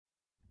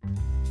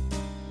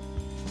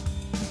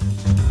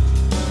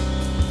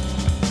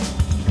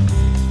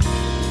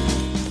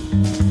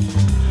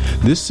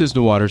This is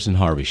the Waters and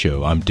Harvey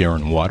Show. I'm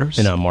Darren Waters.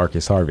 And I'm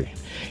Marcus Harvey.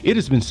 It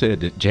has been said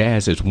that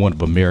jazz is one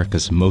of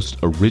America's most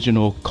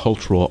original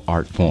cultural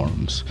art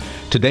forms.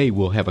 Today,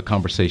 we'll have a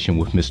conversation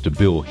with Mr.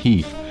 Bill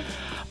Heath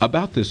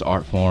about this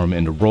art form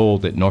and the role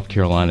that North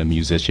Carolina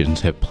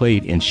musicians have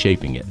played in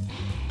shaping it.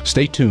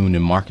 Stay tuned,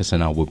 and Marcus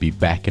and I will be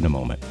back in a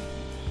moment.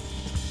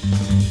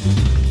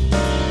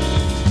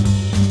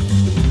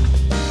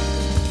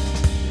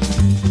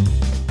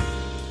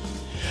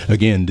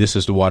 Again, this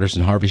is the Waters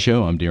and Harvey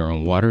Show. I'm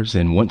Darren Waters,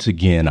 and once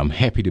again, I'm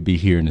happy to be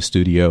here in the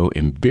studio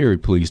and very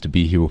pleased to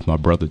be here with my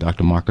brother,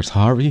 Dr. Marcus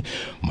Harvey.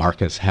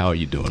 Marcus, how are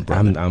you doing,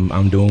 brother?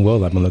 I'm doing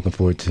well. I've been looking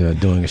forward to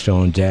doing a show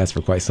on jazz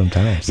for quite some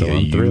time, so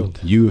I'm thrilled.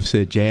 You have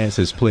said jazz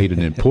has played an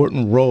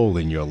important role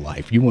in your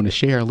life. You want to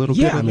share a little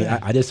bit? Yeah, I mean,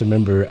 I just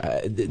remember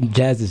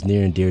jazz is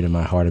near and dear to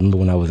my heart. I remember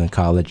when I was in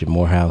college at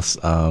Morehouse,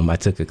 I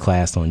took a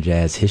class on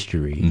jazz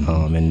history,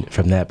 and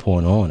from that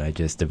point on, I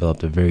just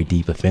developed a very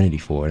deep affinity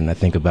for it. And I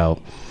think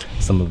about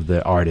some of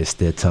the artists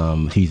that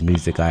whose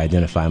music I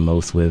identify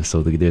most with.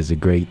 So there's a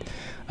great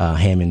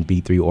Hammond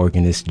B3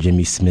 organist,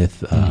 Jimmy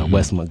Smith,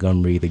 Wes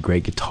Montgomery, the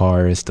great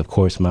guitarist, of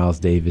course, Miles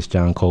Davis,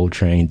 John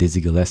Coltrane, Dizzy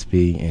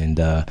Gillespie.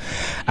 And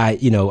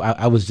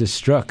I was just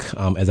struck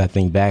as I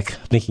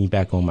thinking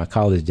back on my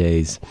college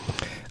days,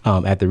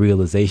 at the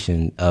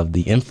realization of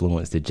the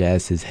influence that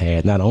jazz has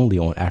had not only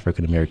on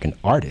African-American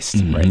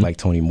artists, right, like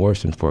Toni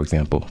Morrison, for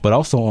example, but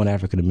also on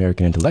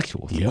African-American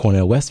intellectuals,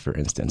 Cornel West, for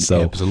instance.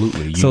 So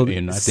absolutely.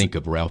 And I think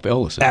of Ralph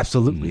Ellison.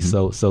 Absolutely.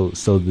 So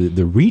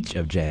the reach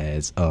of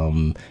jazz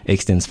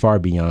extends far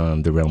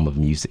beyond the realm of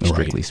music,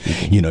 strictly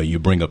speaking. You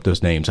bring up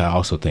those names. I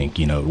also think,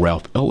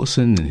 Ralph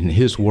Ellison and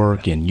his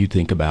work, and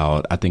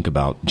I think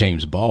about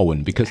James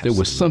Baldwin, because there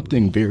was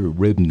something very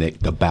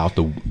rhythmic about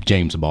the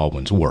James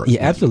Baldwin's work.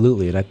 Yeah,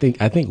 absolutely. And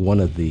I think one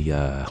of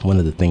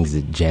the things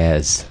that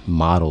jazz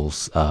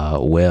models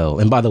well.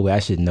 And by the way, I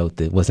should note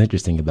that what's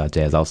interesting about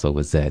jazz also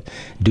was that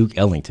Duke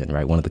Ellington,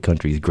 right, one of the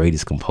country's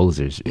greatest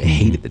composers,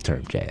 hated the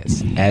term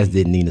jazz, as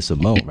did Nina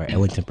Simone. Right,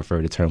 Ellington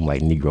preferred a term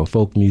like Negro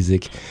folk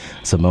music.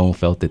 Simone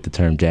felt that the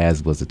term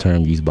jazz was a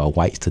term used by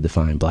whites to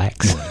define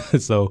blacks.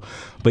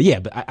 But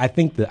I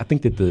think that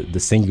the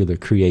singular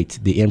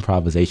the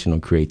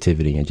improvisational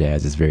creativity in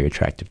jazz is very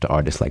attractive to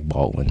artists like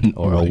Baldwin,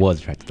 or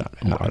was attractive to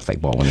artists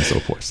like Baldwin and so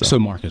forth. So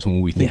Marcus,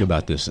 when we think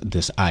about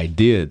this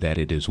idea that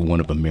it is one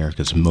of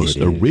America's most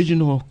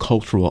original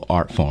cultural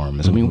art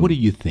forms, I mean, what do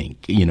you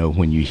think,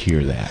 when you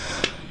hear that?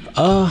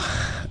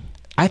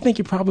 I think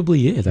it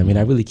probably is. I mean,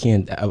 I really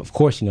can't. Of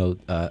course,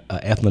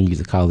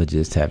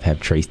 ethnomusicologists have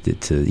traced it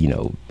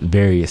to,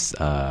 various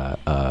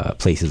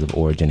places of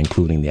origin,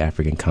 including the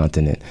African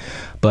continent.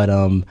 But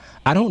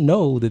I don't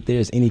know that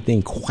there's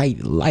anything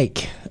quite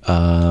like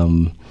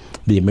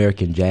the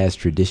American jazz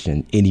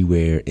tradition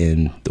anywhere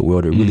in the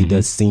world. It really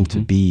does seem to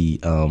be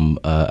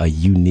a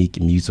unique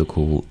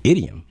musical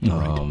idiom.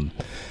 Right.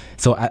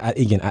 So I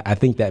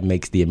think that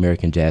makes the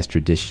American jazz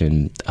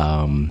tradition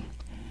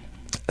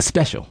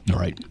special,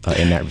 right,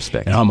 in that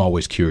respect. And I'm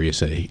always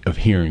curious of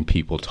hearing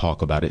people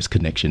talk about its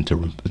connection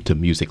to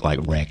music like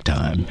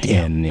ragtime,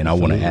 and I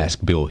want to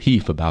ask Bill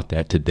Heath about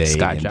that today.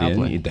 Scott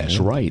Joplin. That's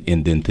right.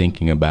 And then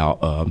thinking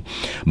about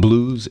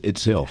blues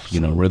itself,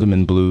 rhythm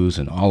and blues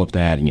and all of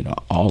that, and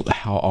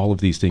how all of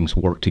these things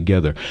work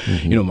together.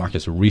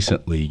 Marcus,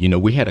 recently,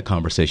 we had a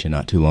conversation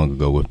not too long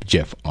ago with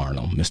Jeff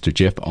Arnold, Mr.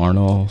 Jeff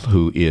Arnold,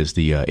 who is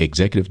the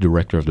executive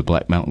director of the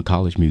Black Mountain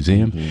College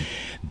Museum.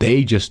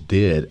 They just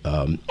did.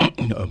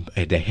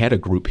 They had a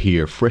group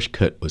here. Fresh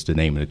Cut was the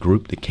name of the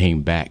group that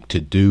came back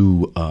to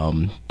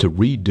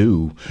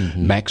redo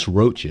Max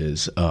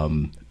Roach's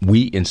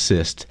We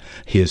Insist,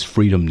 his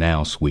Freedom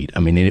Now suite.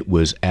 I mean, it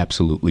was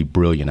absolutely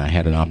brilliant. I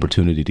had an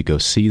opportunity to go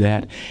see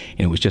that, and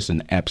it was just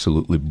an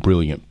absolutely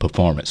brilliant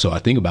performance. So I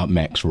think about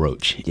Max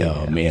Roach,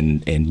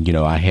 and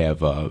I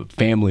have a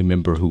family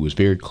member who was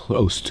very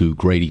close to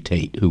Grady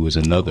Tate, who was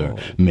another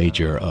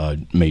major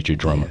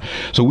drummer.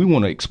 So we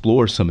want to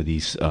explore some of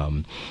these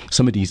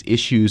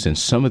issues and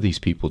some of these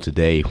people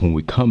today when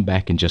we come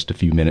back in just a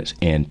few minutes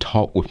and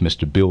talk with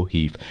Mr. Bill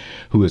Heath,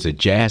 who is a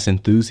jazz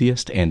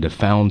enthusiast and the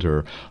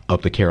founder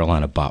of the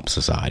Carolina Bop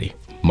Society.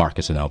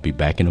 Marcus and I'll be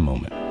back in a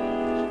moment.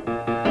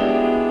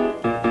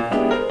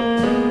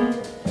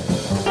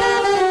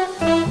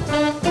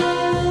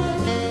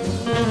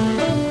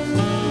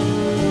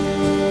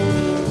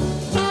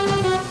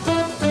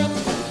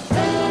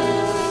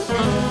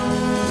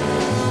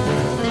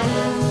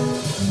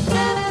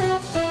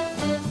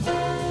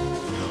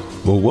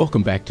 Well,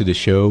 welcome back to the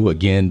show.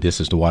 Again,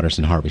 this is the Waters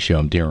and Harvey Show.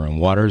 I'm Darren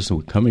Waters.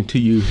 We're coming to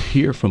you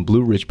here from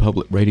Blue Ridge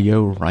Public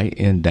Radio right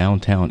in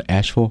downtown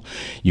Asheville.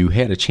 You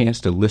had a chance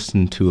to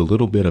listen to a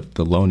little bit of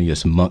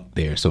Thelonious Monk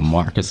there, so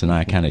Marcus and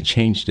I kind of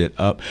changed it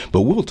up.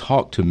 But we'll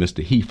talk to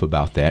Mr. Heath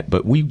about that.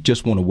 But we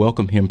just want to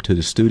welcome him to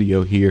the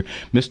studio here.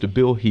 Mr.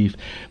 Bill Heath.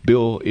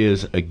 Bill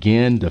is,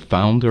 again, the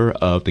founder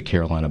of the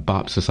Carolina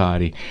Bop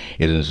Society.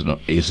 It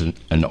is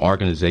an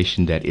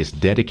organization that is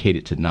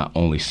dedicated to not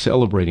only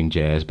celebrating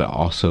jazz, but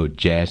also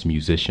jazz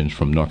musicians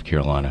from North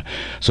Carolina.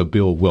 So,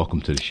 Bill,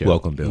 welcome to the show.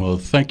 Welcome, Bill. Well,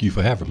 thank you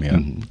for having me. I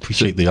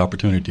appreciate the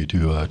opportunity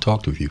to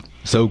talk to you.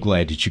 So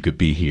glad that you could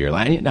be here.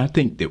 I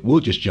think that we'll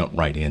just jump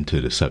right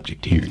into the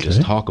subject here. Okay.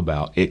 Just talk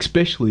about,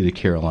 especially the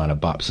Carolina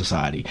Bop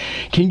Society.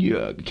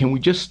 Can we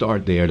just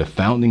start there? The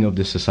founding of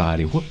this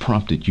society. What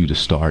prompted you to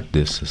start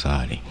this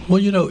society? Well,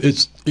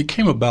 it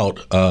came about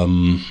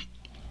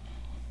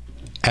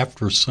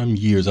after some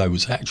years. I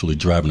was actually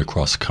driving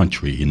across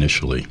country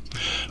initially.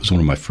 It was one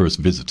of my first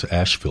visits to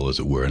Asheville, as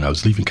it were, and I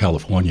was leaving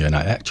California, and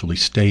I actually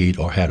stayed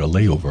or had a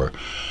layover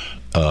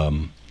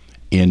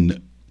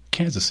in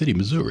Kansas City,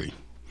 Missouri.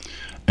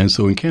 And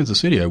so in Kansas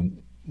City, I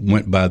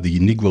went by the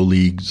Negro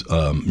League's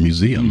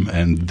museum,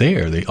 and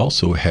there they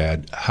also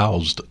had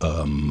housed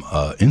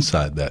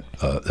inside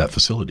that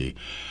facility.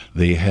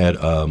 They had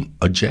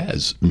a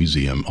jazz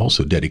museum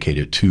also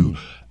dedicated to.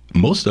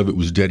 Most of it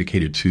was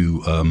dedicated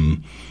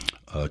to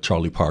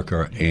Charlie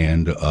Parker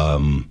and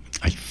Count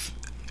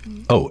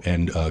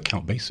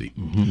Basie,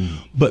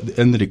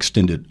 and it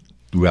extended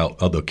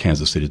throughout other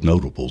Kansas City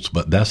notables.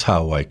 But that's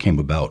how I came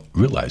about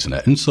realizing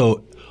that, and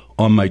so.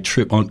 On my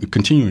trip,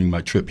 continuing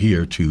my trip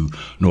here to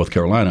North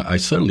Carolina, I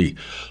suddenly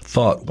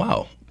thought,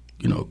 wow,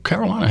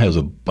 Carolina has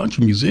a bunch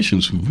of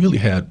musicians who really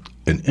had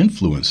an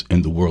influence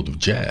in the world of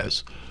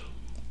jazz.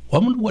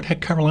 Well, I wonder what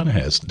Carolina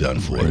has done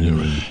for it.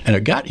 Right. And I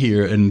got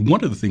here, and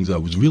one of the things I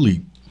was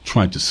really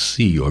trying to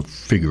see or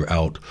figure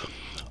out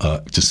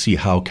to see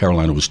how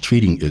Carolina was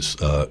treating its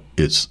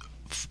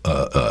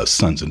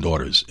sons and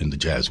daughters in the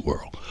jazz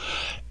world.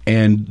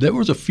 And there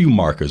was a few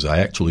markers. I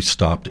actually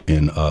stopped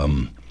in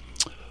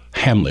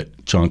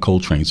Hamlet, John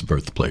Coltrane's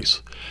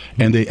birthplace,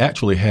 and they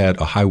actually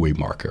had a highway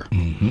marker,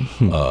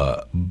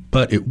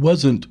 but it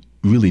wasn't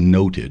really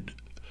noted,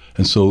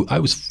 and so I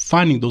was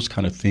finding those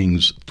kind of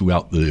things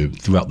throughout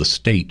the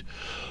state,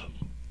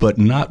 but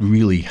not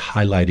really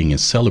highlighting and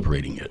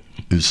celebrating it.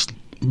 It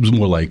was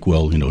more like,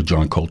 well,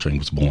 John Coltrane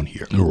was born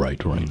here,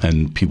 right,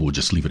 and people would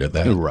just leave it at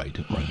that, right.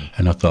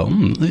 And I thought,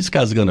 these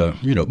guys are gonna,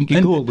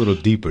 go a little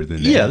deeper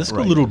than that. Yeah, let's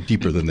go a little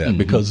deeper than that,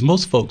 because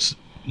most folks,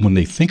 when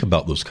they think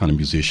about those kind of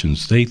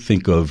musicians, they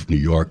think of New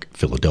York,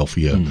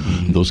 Philadelphia,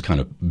 those kind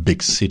of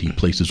big city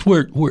places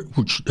where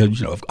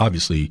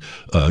obviously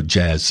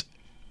jazz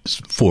is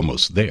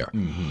foremost there.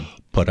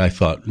 But I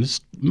thought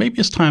maybe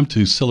it's time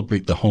to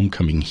celebrate the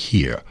homecoming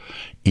here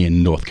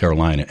in North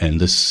Carolina, and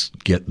let's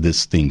get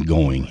this thing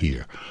going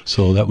here.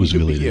 So that was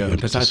really the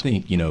because I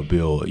think,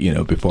 Bill,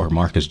 before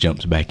Marcus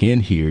jumps back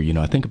in here,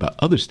 I think about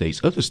other states.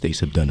 Other states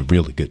have done a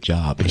really good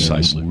job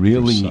in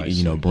really,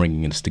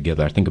 bringing us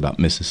together. I think about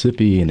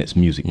Mississippi and its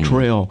music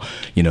trail,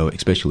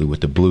 especially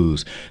with the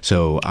blues.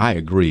 So I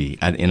agree.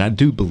 And I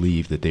do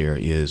believe that there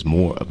is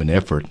more of an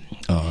effort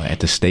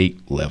at the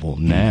state level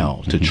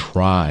now to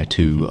try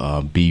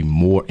to be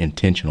more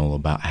intentional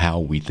about how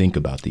we think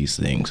about these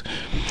things.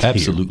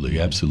 Absolutely.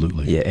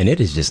 Yeah, and it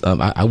is just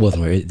I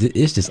wasn't aware.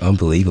 It's just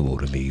unbelievable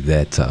to me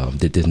that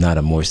that there's not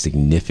a more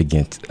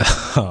significant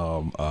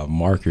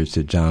marker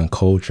to John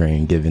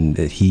Coltrane, given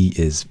that he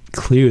is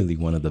clearly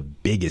one of the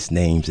biggest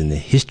names in the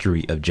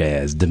history of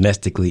jazz,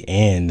 domestically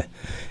and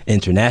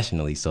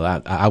internationally. So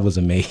I was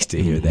amazed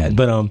to hear that.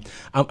 But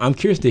I'm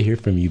curious to hear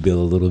from you, Bill,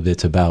 a little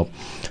bit about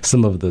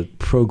some of the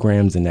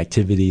programs and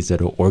activities that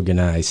are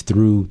organized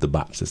through the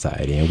Bop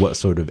Society, and what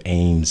sort of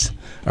aims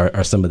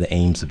are some of the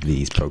aims of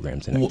these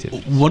programs and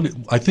activities.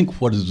 I think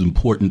what is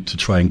important to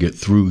try and get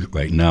through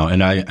right now,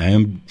 and I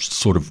am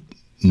sort of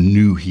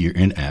new here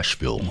in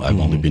Asheville. I've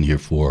only been here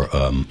for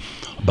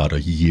about a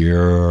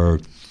year,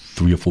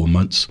 3 or 4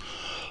 months.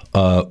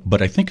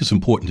 But I think it's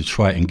important to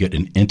try and get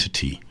an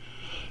entity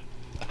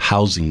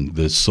housing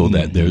this so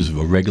that there's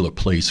a regular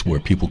place where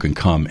people can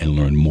come and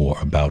learn more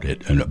about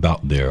it and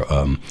about their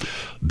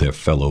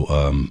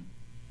fellow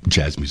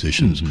jazz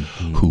musicians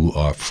who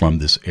are from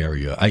this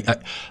area.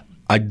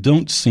 I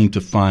don't seem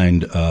to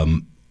find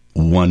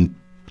one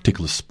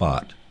particular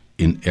spot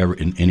in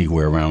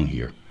anywhere around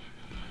here.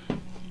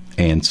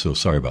 And so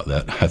sorry about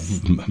that.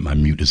 My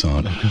mute is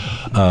on.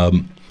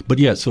 But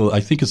yeah, so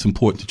I think it's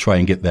important to try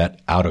and get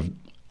that out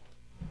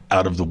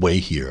of the way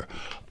here.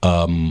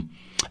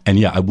 And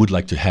yeah, I would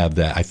like to have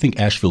that. I think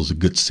Asheville is a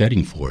good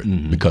setting for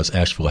it because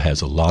Asheville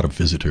has a lot of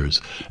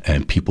visitors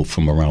and people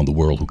from around the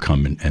world who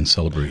come and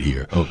celebrate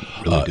here.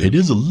 Really it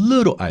is a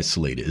little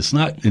isolated. It's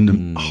not in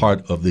the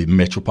heart of the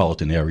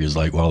metropolitan areas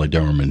like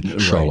Raleigh-Durham and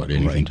Charlotte or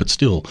anything, but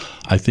still,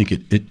 I think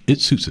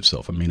it suits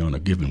itself. I mean, on a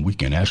given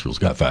weekend, Asheville's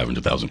got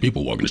 500,000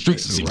 people walking the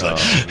streets, it seems like.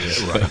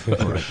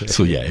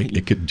 So yeah,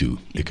 it could do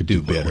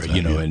better,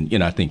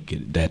 and I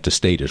think that the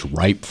state is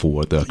ripe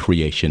for the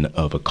creation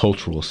of a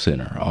cultural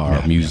center or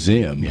a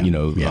museum.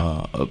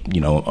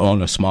 them,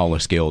 on a smaller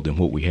scale than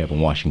what we have in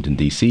Washington,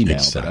 D.C. now.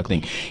 Exactly. But I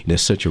think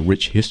there's such a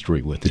rich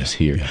history with this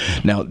here. Yeah.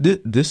 Now,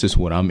 this is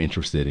what I'm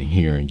interested in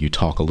hearing you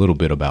talk a little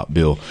bit about,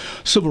 Bill,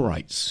 civil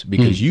rights,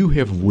 because you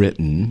have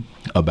written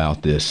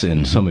about this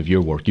in some of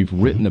your work. You've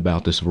written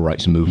about the civil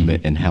rights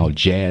movement and how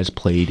jazz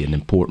played an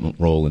important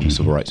role in the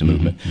civil rights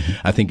movement.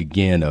 I think,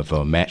 again, of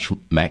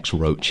Max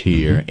Roach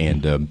here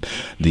and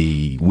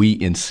the We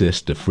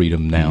Insist the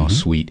Freedom Now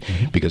suite,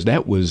 because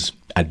that was,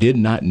 I did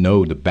not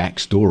know the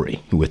backstory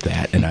with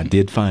that, and I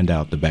did find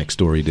out the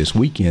backstory this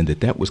weekend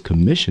that was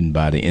commissioned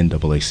by the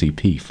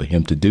NAACP for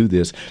him to do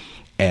this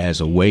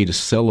as a way to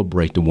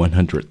celebrate the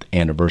 100th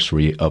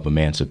anniversary of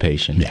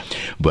emancipation. Yeah.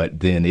 But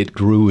then it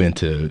grew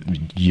into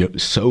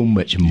so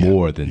much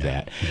more than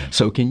that. Yeah.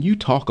 So can you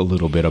talk a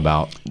little bit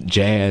about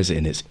jazz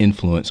and its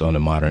influence on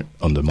the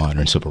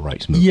modern civil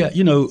rights movement?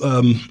 Yeah,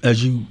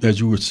 as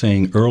you were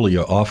saying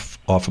earlier off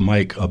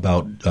mic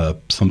about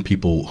some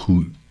people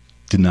who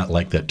did not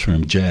like that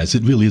term jazz,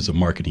 it really is a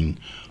marketing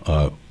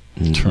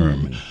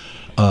term.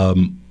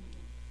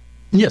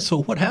 Yeah,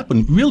 so what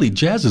happened, really,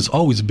 jazz has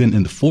always been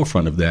in the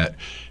forefront of that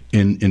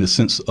in a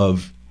sense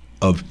of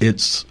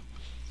its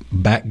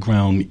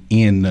background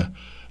in,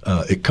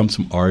 it comes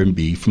from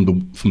R&B, from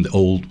the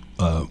old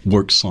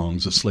work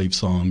songs, the slave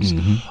songs.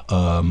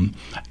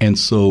 And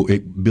so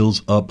it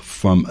builds up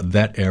from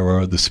that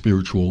era, the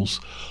spirituals.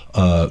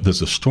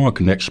 There's a strong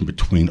connection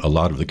between a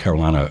lot of the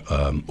Carolina,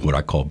 what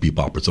I call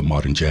beboppers or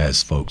modern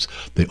jazz folks.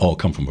 They all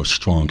come from a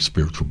strong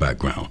spiritual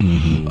background.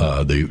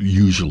 They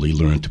usually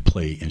learn to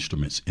play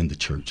instruments in the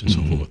church and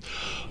so forth.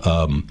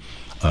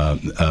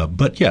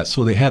 But yeah,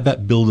 so they have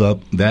that build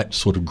up, that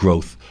sort of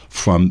growth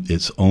from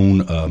its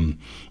own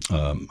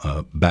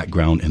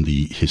background in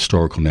the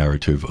historical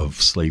narrative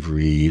of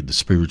slavery, the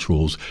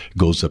spirituals,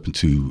 goes up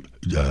into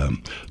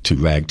to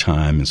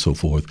ragtime and so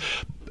forth.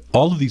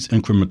 All of these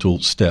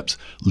incremental steps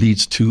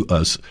leads to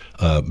us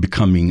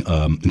becoming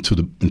into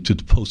the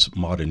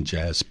postmodern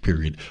jazz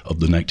period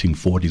of the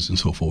 1940s and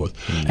so forth.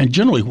 And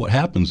generally, what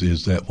happens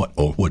is that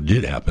what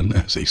did happen,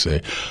 as they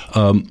say,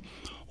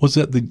 was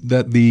that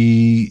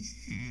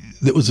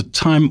there was a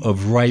time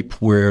of ripe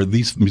where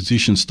these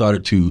musicians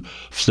started to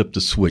flip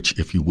the switch,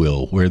 if you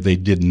will, where they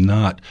did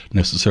not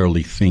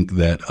necessarily think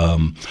that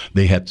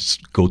they had to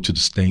go to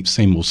the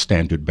same old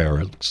standard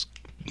barrels.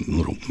 A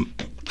little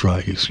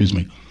dry, excuse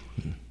me.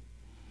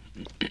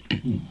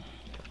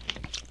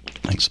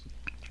 Thanks.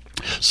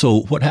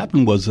 So what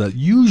happened was that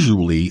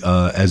usually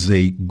as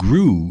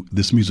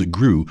this music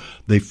grew,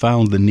 they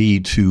found the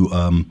need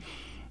to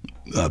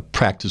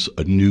practice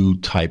a new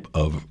type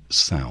of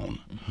sound.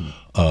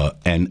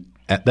 And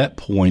at that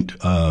point,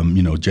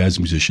 jazz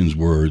musicians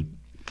were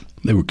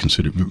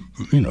considered,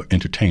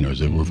 entertainers.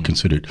 They were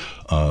considered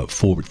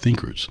forward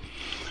thinkers.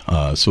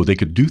 So they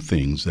could do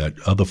things that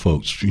other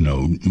folks,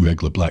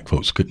 regular black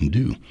folks couldn't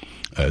do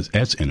as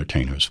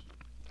entertainers.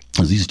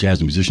 As these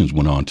jazz musicians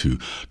went on to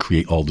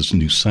create all this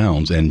new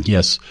sounds. And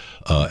yes,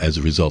 as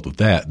a result of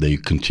that, they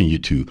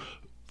continued to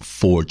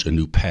forge a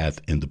new path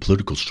in the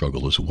political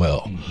struggle as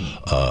well.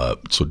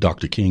 So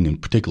Dr. King in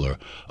particular,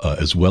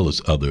 as well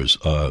as others,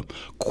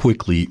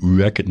 quickly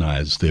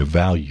recognized their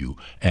value,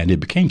 and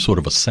it became sort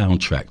of a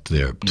soundtrack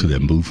to their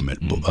movement,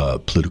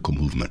 political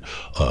movement,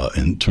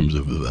 in terms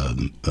of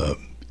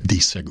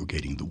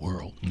desegregating the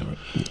world.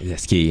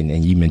 That's key.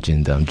 And you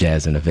mentioned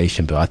jazz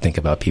innovation, but I think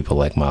about people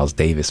like Miles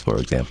Davis, for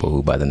example,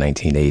 who by the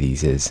 1980s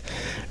has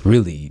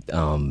really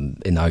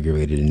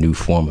inaugurated a new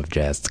form of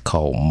jazz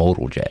called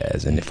modal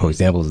jazz. And for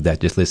example, that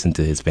just listen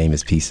to his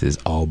famous pieces,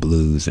 All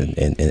Blues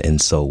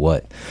and So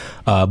What.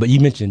 But you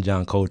mentioned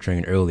John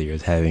Coltrane earlier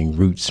as having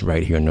roots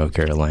right here in North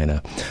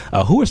Carolina.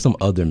 Who are some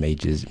other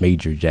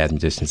major jazz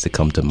musicians that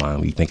come to mind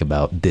when you think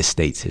about this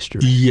state's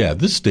history? Yeah,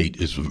 this state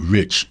is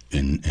rich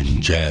in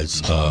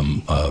jazz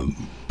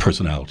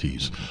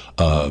personalities.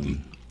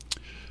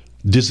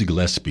 Dizzy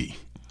Gillespie,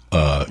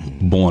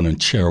 born in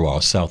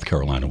Cheraw, South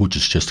Carolina, which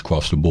is just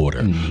across the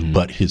border,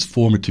 but his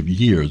formative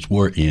years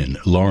were in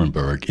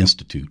Laurinburg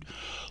Institute.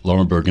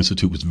 Laurinburg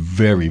Institute was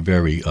very,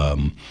 very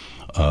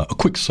a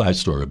quick side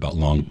story about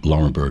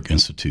Laurinburg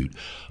Institute.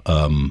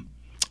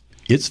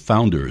 Its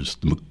founders,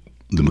 the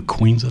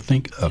McQueens, I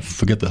think,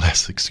 forget the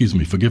last. Excuse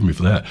me, forgive me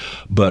for that.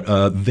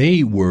 But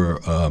they were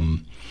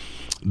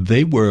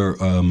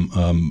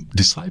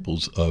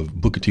disciples of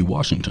Booker T.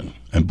 Washington,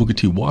 and Booker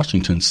T.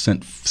 Washington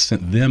sent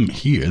them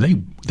here.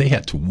 They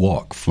had to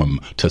walk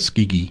from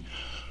Tuskegee.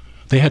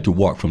 They had to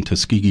walk from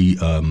Tuskegee,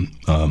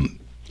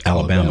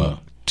 Alabama,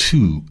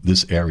 to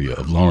this area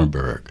of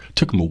Laurinburg. It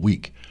took them a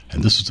week,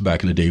 and this was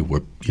back in the day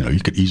where you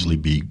could easily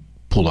be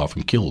pulled off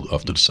and killed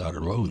off to the side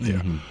of the road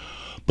there.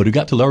 But it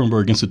got to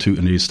Laurinburg Institute,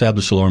 and they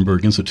established the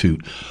Laurinburg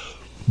Institute.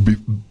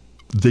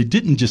 They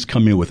didn't just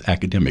come in with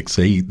academics.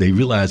 They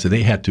realized that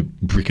they had to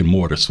brick and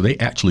mortar. So they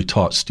actually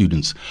taught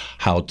students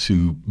how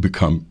to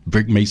become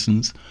brick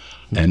masons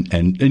and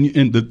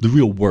the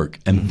real work.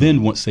 And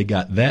then once they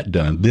got that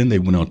done, then they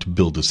went on to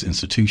build this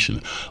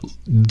institution.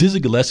 Dizzy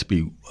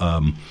Gillespie,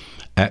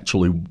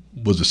 actually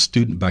was a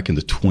student back in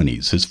the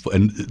 20s.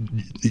 And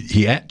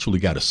he actually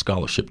got a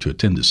scholarship to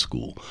attend this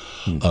school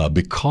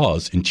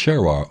because in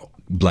Cherokee,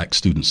 black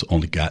students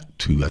only got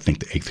to, I think,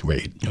 the 8th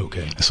grade.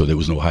 Okay. So there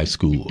was no high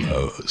school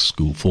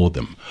school for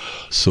them.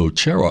 So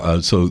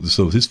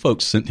so his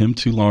folks sent him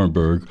to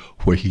Laurinburg,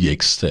 where he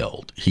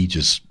excelled. He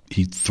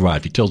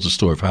thrived. He tells the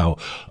story of how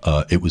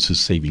it was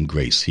his saving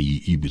grace.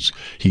 He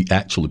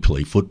actually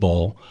played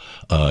football.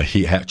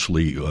 He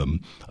actually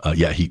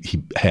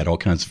he had all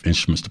kinds of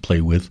instruments to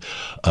play with.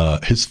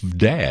 His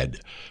dad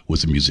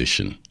was a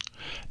musician,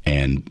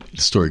 and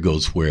the story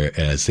goes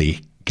whereas they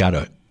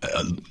got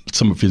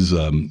some of his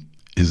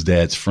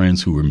dad's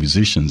friends who were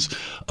musicians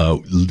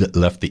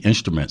left the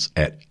instruments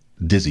at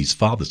Dizzy's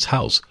father's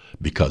house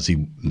because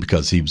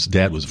his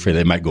dad was afraid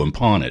they might go and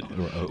pawn it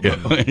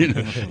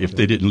if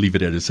they didn't leave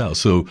it at his house.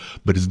 So,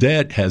 but his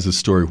dad has a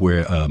story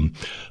where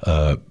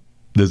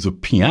there's a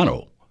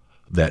piano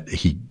that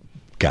he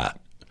got,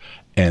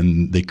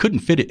 and they couldn't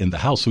fit it in the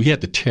house, so he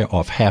had to tear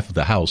off half of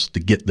the house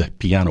to get the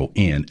piano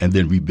in, and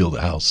then rebuild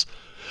the house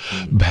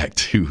back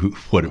to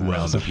what it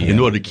was in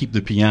order to keep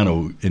the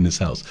piano in his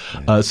house.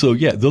 So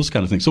those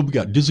kind of things. So we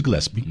got Dizzy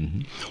Gillespie.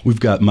 Mm-hmm. We've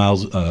got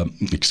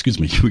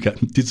we got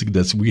Dizzy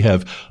Gillespie. We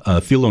have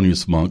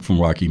Thelonious Monk from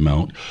Rocky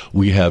Mount.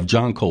 We have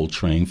John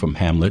Coltrane from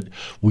Hamlet.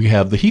 We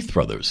have the Heath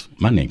brothers,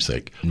 my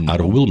namesake, out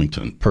of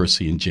Wilmington,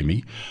 Percy and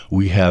Jimmy.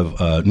 We have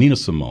Nina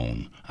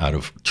Simone out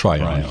of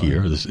Tryon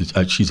here.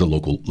 She's a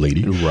local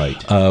lady. Right.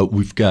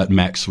 We've got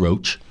Max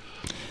Roach.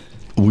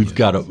 We've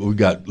got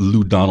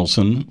Lou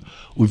Donaldson.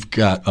 We've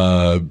got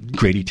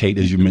Grady Tate,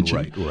 as you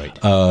mentioned. Right.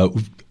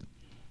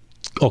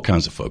 All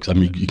kinds of folks. I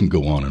mean, you can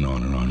go on and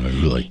on and on.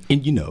 Really.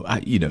 And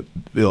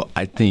Bill,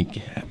 I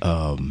think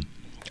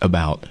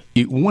about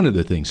one of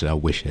the things that I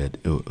wish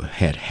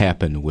had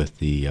happened with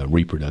the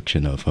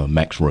reproduction of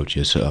Max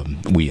Roach's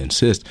 "We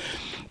Insist"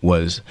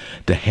 was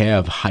to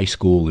have high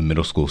school and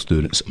middle school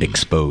students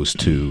exposed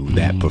to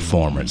that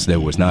performance. There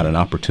was not an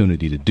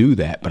opportunity to do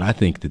that, but I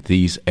think that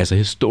these, as a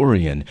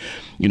historian,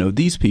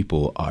 these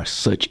people are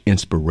such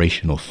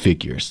inspirational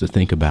figures to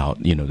think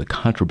about, the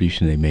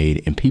contribution they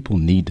made, and people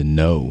need to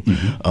know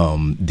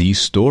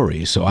these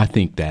stories. So I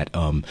think that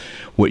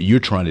what you're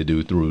trying to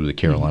do through the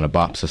Carolina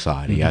Bop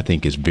Society, I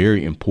think is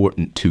very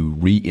important to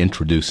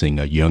reintroducing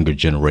a younger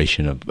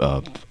generation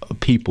of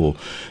people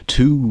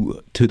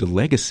to the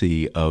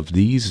legacy of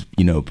these,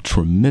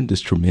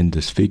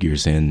 tremendous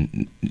figures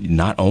in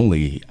not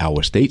only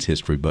our state's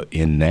history but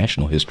in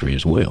national history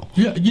as well.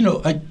 Yeah,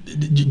 you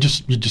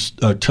just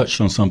touched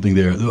on something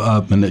there,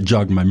 and that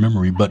jogged my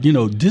memory. But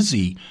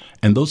Dizzy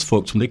and those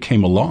folks, when they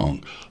came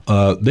along,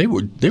 they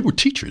were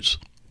teachers.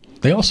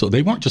 They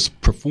weren't just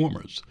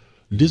performers.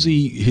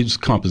 Dizzy, his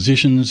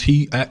compositions,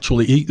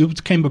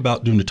 it came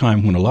about during the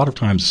time when a lot of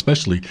times,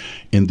 especially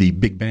in the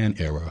big band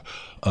era,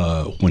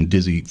 when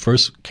Dizzy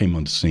first came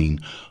on the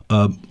scene,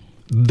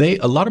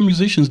 a lot of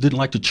musicians didn't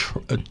like to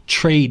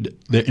trade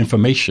their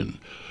information.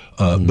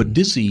 But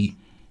Dizzy,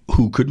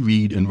 who could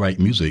read and write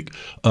music,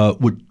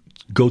 would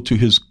go to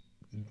his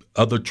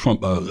other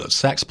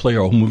sax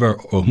player or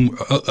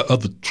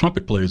other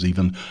trumpet players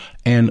even,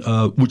 and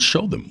would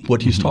show them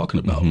what he's talking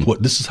about.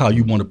 This is how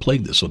you want to play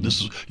this, or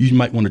you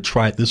might want to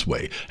try it this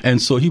way.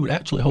 And so he would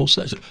actually hold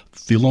sessions.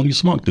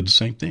 Thelonious Monk did the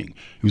same thing.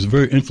 He was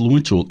very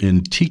influential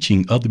in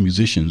teaching other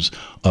musicians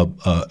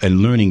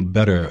and learning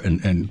better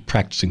and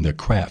practicing their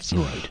crafts.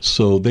 Right.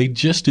 So they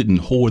just didn't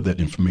hoard that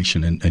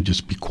information and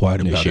just be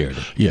quiet about it.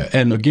 Yeah,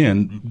 and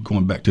again,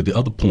 going back to the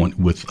other point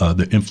with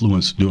the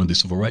influence during the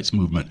Civil Rights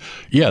Movement,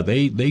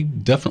 they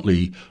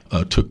definitely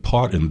took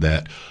part in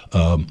that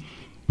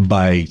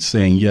by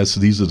saying, yes,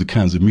 these are the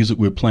kinds of music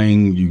we're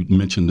playing. You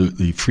mentioned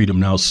the Freedom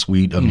Now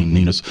Suite. I mean,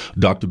 Nina's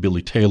Dr.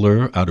 Billy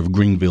Taylor out of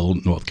Greenville,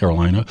 North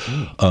Carolina,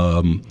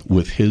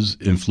 with his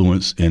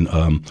influence in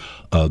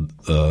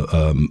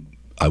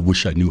I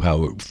Wish I Knew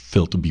How It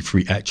Felt to Be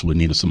Free. Actually,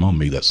 Nina Simone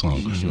made that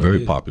song.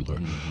 Very popular.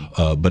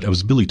 But it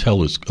was Billy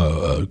Taylor's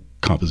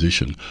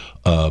composition.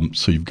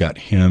 So you've got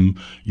him.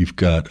 You've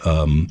got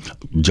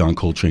John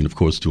Coltrane, of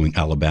course, doing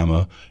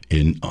Alabama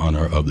in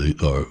honor of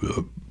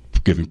the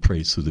giving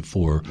praise to the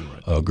four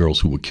girls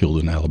who were killed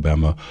in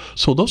Alabama.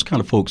 So those kind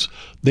of folks,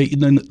 they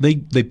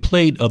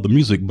played other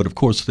music, but of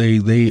course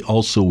they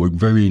also were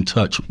very in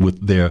touch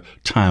with their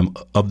time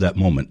of that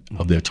moment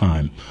of their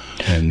time.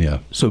 And yeah.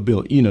 So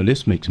Bill,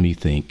 this makes me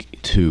think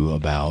too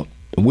about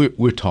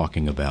we're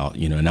talking about,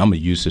 and I'm going to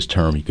use this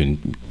term.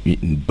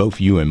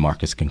 Both you and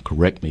Marcus can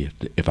correct me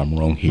if I'm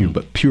wrong here,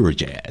 but pure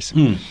jazz.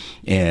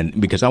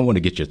 And because I want to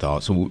get your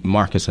thoughts. So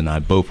Marcus and I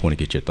both want to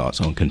get your thoughts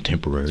on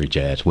contemporary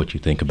jazz, what you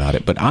think about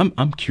it. But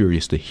I'm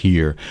curious to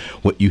hear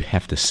what you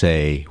have to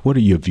say. What are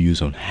your views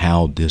on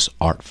how this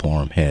art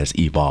form has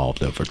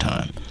evolved over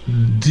time?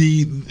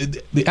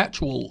 The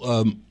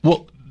actual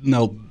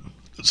now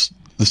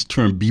this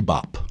term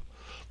bebop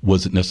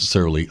wasn't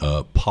necessarily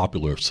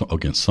popular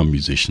against some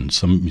musicians.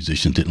 Some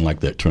musicians didn't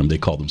like that term. They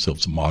called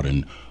themselves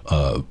modern,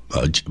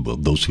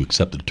 those who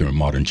accepted the term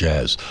modern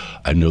jazz.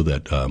 I know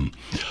that.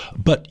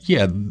 But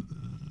yeah,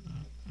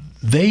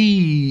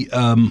 they,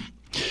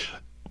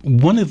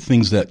 one of the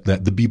things that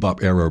the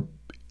bebop era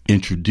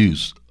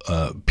introduced,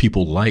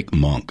 people like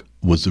Monk,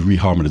 was the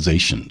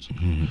reharmonizations.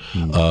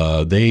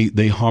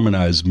 They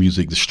harmonized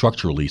music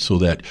structurally so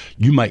that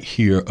you might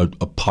hear a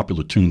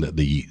popular tune that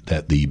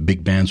the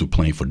big bands were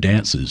playing for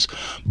dances,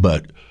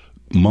 but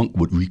Monk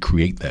would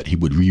recreate that. He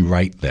would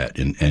rewrite that,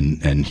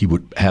 and he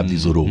would have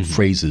these little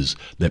phrases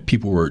that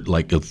people were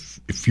like,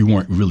 if you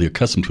weren't really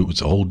accustomed to it,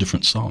 it's a whole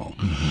different song.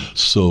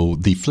 So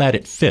the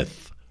flatted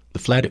fifth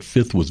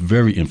was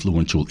very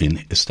influential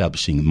in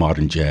establishing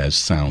modern jazz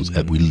sounds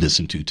that we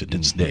listen to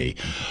this day.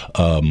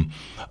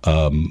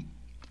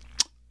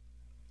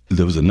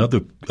 There was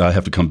another, I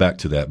have to come back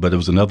to that, but there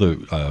was another,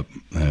 I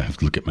have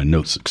to look at my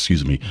notes,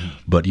 excuse me.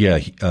 But yeah,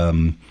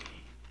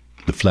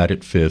 the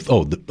flatted fifth,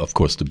 of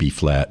course, the B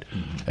flat,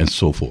 and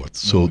so forth.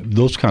 So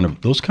those kind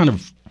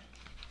of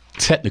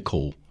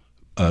technical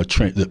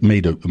that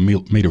made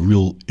a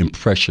real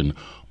impression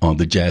on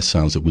the jazz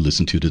sounds that we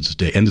listen to this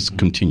day, and it's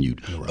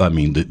continued. Right. I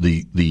mean,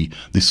 the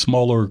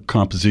smaller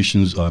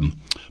compositions,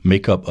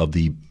 makeup of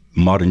the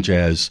modern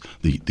jazz,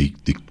 the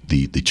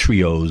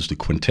trios, the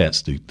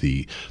quintets,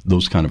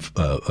 those kind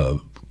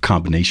of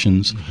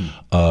combinations.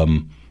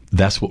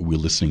 That's what we're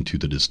listening to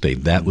this day.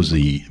 That was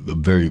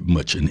very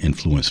much an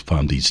influence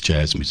from these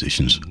jazz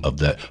musicians of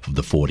the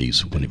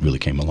 40s when it really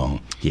came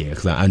along. Yeah,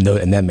 because I know,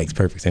 and that makes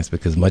perfect sense,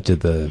 because much of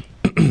the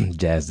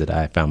jazz that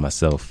I find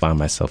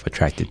myself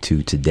attracted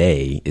to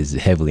today is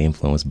heavily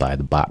influenced by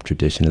the bop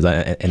tradition,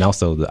 and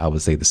also I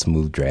would say the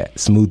smooth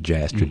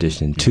jazz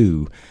tradition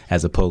too,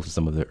 as opposed to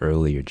some of the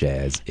earlier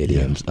jazz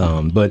idioms.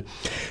 Yeah. But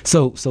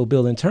so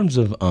Bill, in terms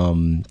of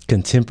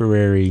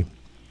contemporary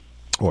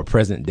or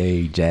present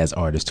day jazz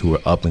artists who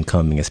are up and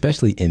coming,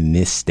 especially in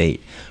this state,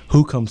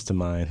 who comes to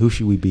mind? Who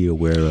should we be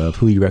aware of?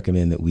 Who you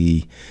recommend that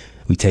we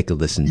take a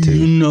listen to?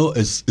 You know,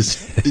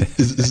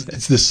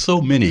 there's so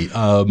many.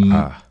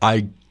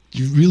 I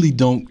really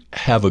don't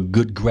have a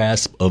good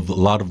grasp of a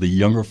lot of the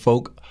younger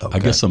folk. Okay. I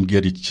guess I'm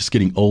just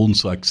getting old, and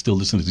so I still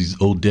listen to these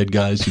old dead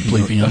guys who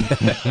play piano.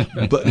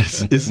 But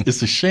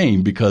it's a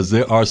shame, because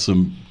there are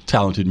some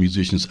talented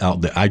musicians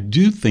out there. I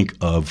do think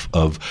of,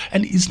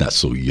 and he's not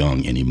so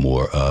young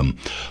anymore,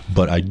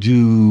 but I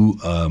do.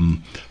 Oh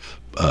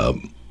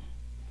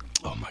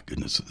my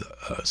goodness,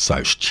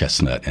 Cyrus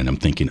Chestnut, and I'm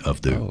thinking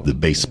of the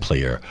bass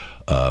player.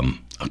 Oh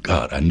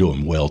God, I know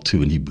him well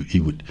too, and he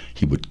would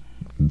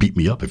beat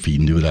me up if he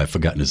knew that I'd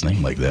forgotten his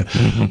name like that.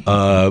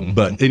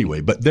 But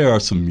anyway, there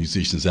are some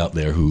musicians out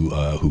there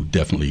who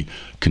definitely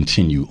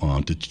continue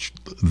on to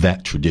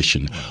that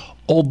tradition.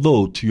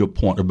 Although, to your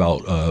point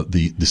about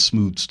the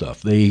smooth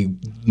stuff,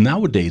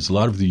 nowadays a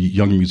lot of the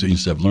younger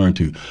musicians have learned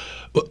to.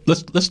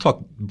 Let's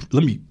talk.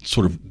 Let me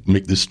sort of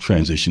make this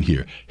transition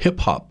here.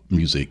 Hip hop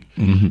music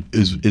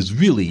is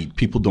really,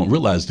 people don't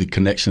realize the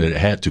connection that it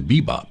had to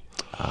bebop.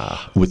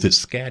 With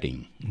its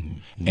scatting.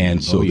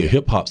 And so the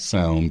hip hop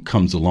sound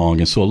comes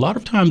along. And so a lot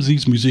of times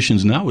these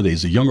musicians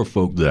nowadays, the younger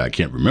folk that I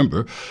can't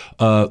remember,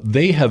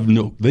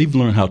 they've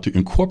learned how to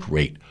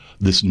incorporate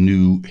this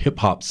new hip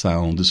hop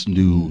sound, this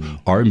new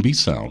R&B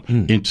sound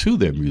into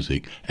their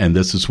music. And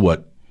this is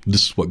what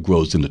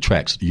grows in the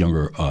tracks,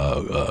 younger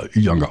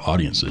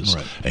audiences,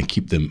 right, and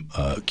keep them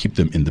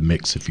in the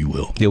mix, if you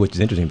will. Yeah, which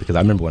is interesting, because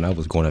I remember when I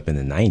was growing up in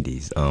the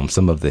 90s,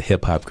 some of the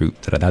hip hop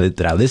groups that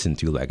I listened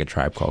to, like A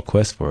Tribe Called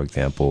Quest, for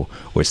example,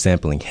 were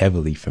sampling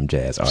heavily from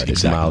jazz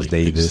artists, Miles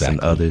Davis and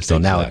others. So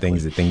now it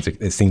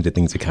seems that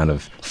things are kind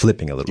of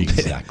flipping a little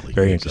bit.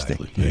 Very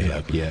interesting.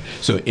 Yeah.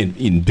 So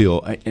in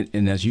Bill,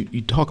 and as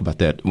you talk about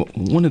that,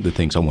 one of the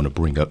things I want to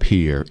bring up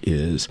here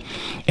is,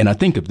 and I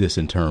think of this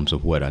in terms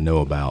of what I know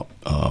about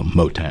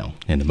Motown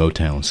and the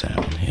Motown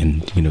sound,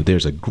 and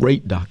there's a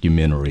great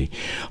documentary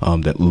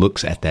that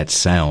looks at that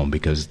sound,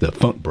 because the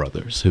Funk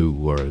Brothers, who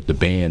were the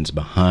bands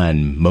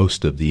behind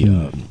most of the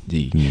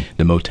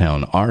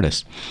Motown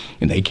artists,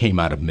 and they came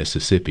out of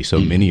Mississippi.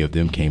 So many of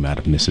them came out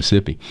of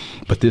Mississippi.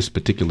 But this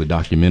particular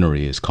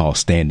documentary is called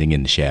 "Standing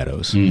in the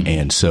Shadows,"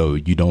 and so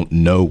we don't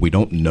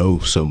know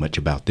so much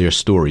about their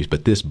stories,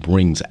 but this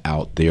brings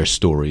out their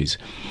stories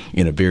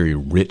in a very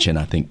rich and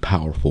I think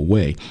powerful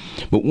way.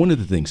 But one of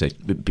the things that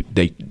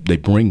they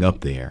bring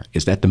up there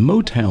is that the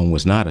Motown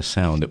was not a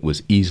sound that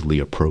was easily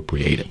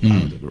appropriated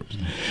by the groups.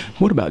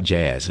 What about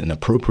jazz and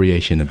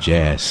appropriation of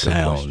jazz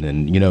sound?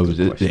 And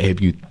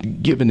have you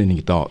given any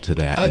thought to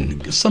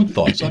that? Some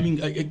thoughts. I mean,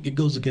 it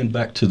goes again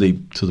back to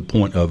the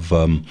point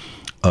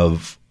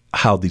of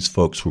how these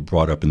folks were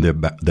brought up in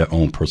their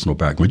own personal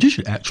background. You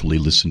should actually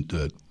listen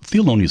to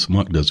Thelonious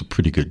Monk. Does a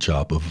pretty good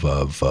job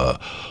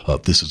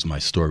of "This Is My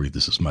Story,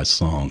 This Is My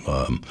Song."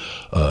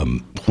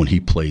 When he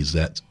plays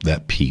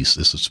that piece,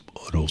 this is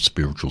an old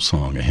spiritual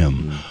song of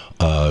him.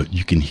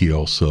 You can hear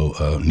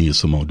also Nia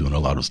Simone doing a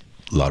lot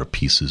of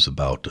pieces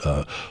about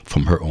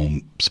from her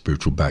own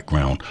spiritual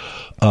background.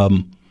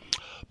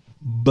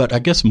 But I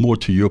guess more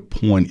to your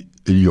point,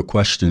 your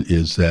question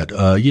is that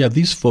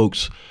these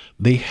folks,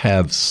 they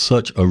have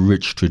such a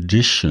rich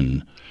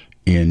tradition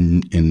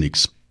in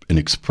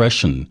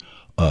expression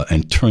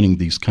and turning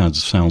these kinds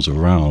of sounds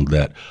around,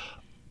 that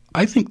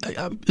I think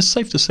it's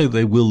safe to say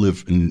they will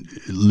live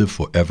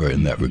forever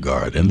in that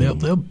regard, and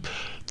they'll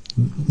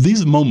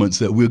these moments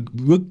that we're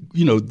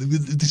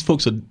these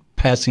folks are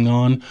passing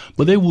on,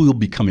 but they will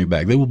be coming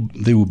back. They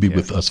will be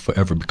with us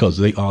forever because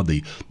they are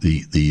the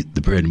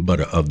bread and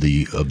butter of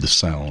the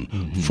sound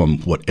from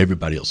what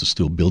everybody else is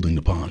still building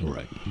upon.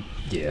 Right.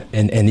 Yeah,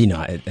 and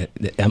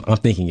I'm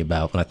thinking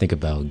about, when I think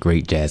about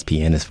great jazz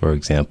pianists, for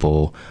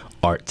example,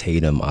 Art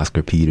Tatum,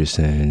 Oscar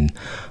Peterson,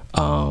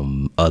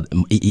 even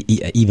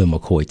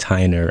McCoy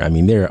Tyner. I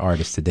mean, there are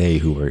artists today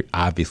who are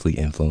obviously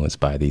influenced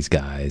by these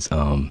guys.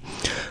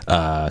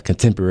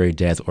 Contemporary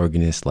jazz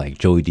organists like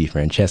Joey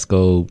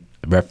DeFrancesco,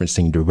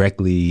 referencing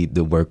directly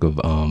the work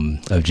of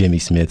Jimmy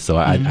Smith. So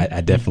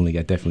I definitely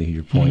hear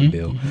your point,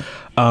 Bill.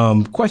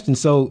 Question.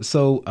 So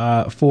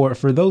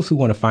for those who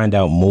want to find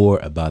out more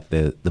about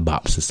the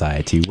Bop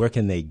Society, where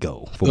can they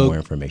go for more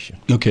information?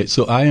 Okay,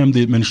 so I am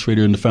the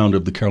administrator and the founder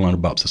of the Carolina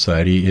Bop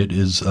Society. It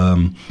is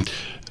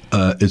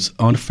it's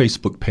on a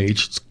Facebook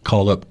page. It's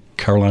called up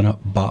Carolina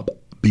Bop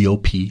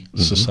BOP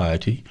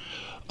Society.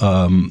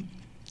 And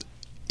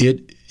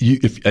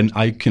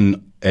I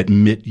can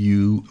admit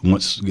you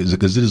once,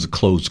 because it is a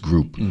closed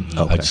group.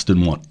 I just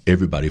didn't want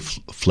everybody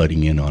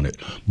flooding in on it,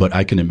 but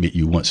I can admit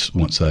you once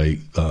I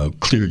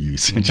clear you.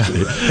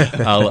 Essentially,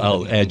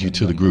 I'll add you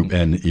to the group,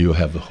 and you'll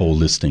have the whole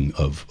listing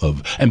of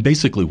and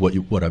basically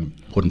what I'm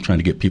trying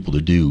to get people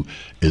to do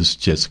is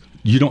just,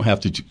 you don't have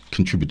to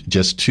contribute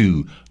just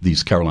to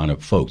these Carolina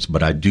folks,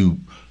 but I do.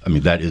 I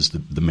mean, that is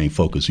the main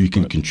focus. You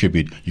can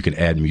contribute, you can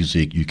add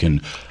music, you can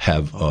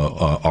have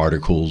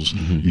articles,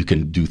 you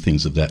can do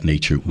things of that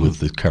nature with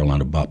the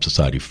Carolina Bop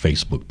Society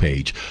Facebook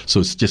page. So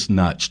it's just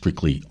not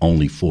strictly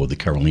only for the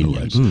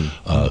Carolinians.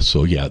 I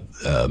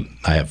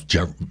have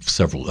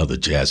several other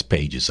jazz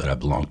pages that I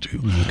belong to,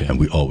 and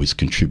we always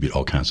contribute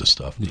all kinds of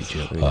stuff.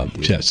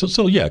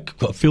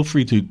 Feel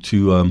free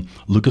to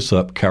look us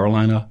up,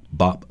 Carolina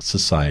Bop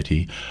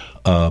Society,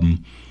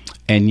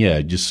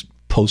 just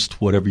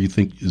post whatever you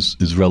think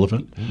is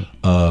relevant.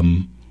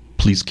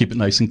 Please keep it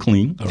nice and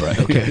clean. All right.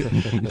 Okay.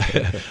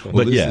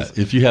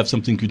 If you have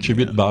something to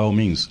contribute, by all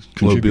means,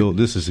 contribute. Well, Bill,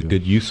 this is a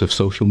good use of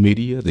social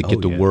media to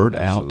get the word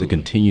out, to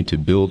continue to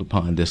build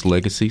upon this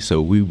legacy.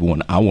 So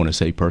I want to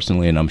say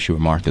personally, and I'm sure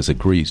Marcus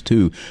agrees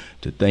too,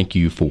 to thank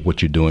you for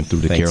what you're doing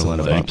through the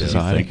Carolina Bop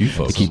Society. Thank you,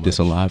 folks, to keep this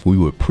alive. We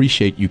would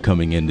appreciate you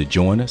coming in to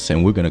join us,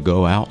 and we're going to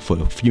go out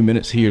for a few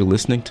minutes here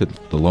listening to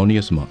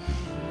Thelonious Monk.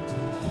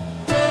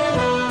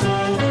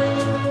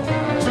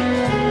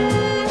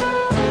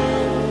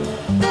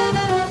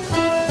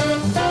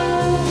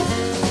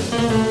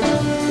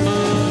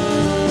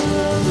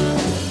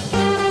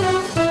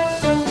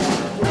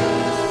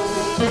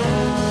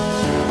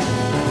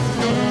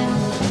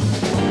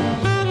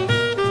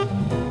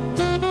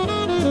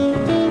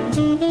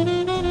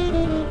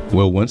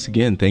 Well, once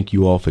again, thank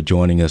you all for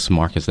joining us.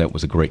 Marcus, that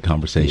was a great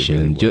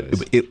conversation.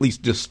 At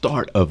least the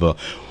start of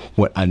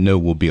what I know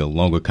will be a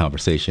longer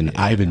conversation.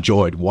 Yeah. I've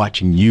enjoyed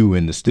watching you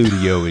in the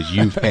studio as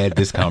you've had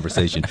this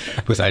conversation,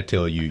 because I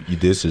tell you,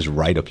 this is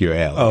right up your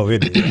alley. Oh,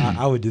 it is.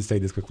 I would just say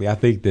this quickly. I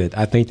think that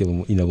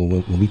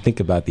when we think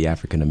about the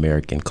African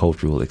American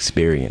cultural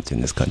experience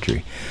in this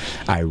country,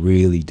 I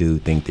really do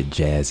think that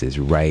jazz is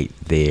right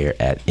there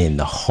in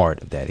the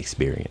heart of that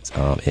experience.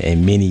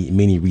 And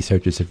many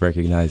researchers have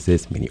recognized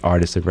this. Many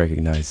artists have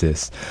recognized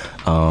this.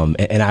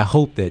 And I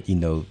hope that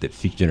that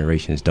future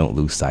generations don't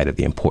lose sight of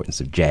the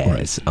importance of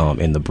jazz. Right.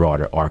 In the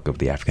broader arc of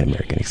the African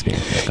American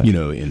experience.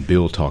 And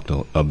Bill talked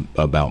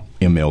about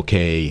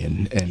MLK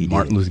and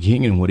Martin Luther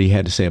King and what he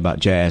had to say about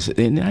jazz.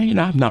 And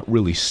I've not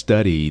really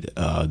studied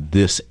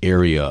this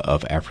area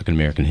of African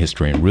American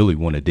history, and really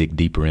want to dig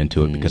deeper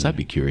into it, because I'd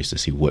be curious to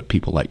see what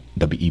people like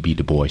W.E.B.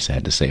 Du Bois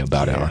had to say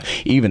about it, or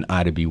even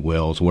Ida B.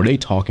 Wells. Were they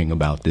talking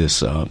about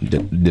this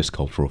this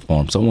cultural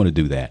form? So I want to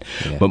do that.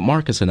 Yeah. But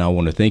Marcus and I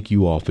want to thank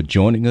you all for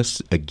joining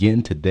us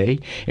again today,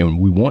 and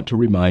we want to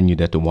remind you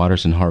that the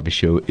Waters and Harvey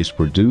Show is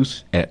produced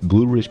at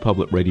Blue Ridge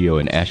Public Radio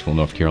in Asheville,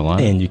 North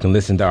Carolina. And you can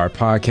listen to our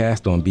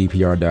podcast on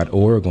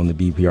bpr.org, on the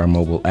BPR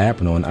mobile app,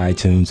 and on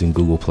iTunes and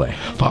Google Play.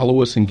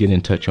 Follow us and get in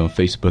touch on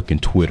Facebook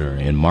and Twitter.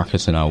 And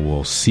Marcus and I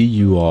will see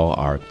you all,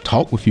 or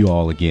talk with you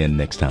all again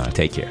next time.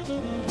 Take care.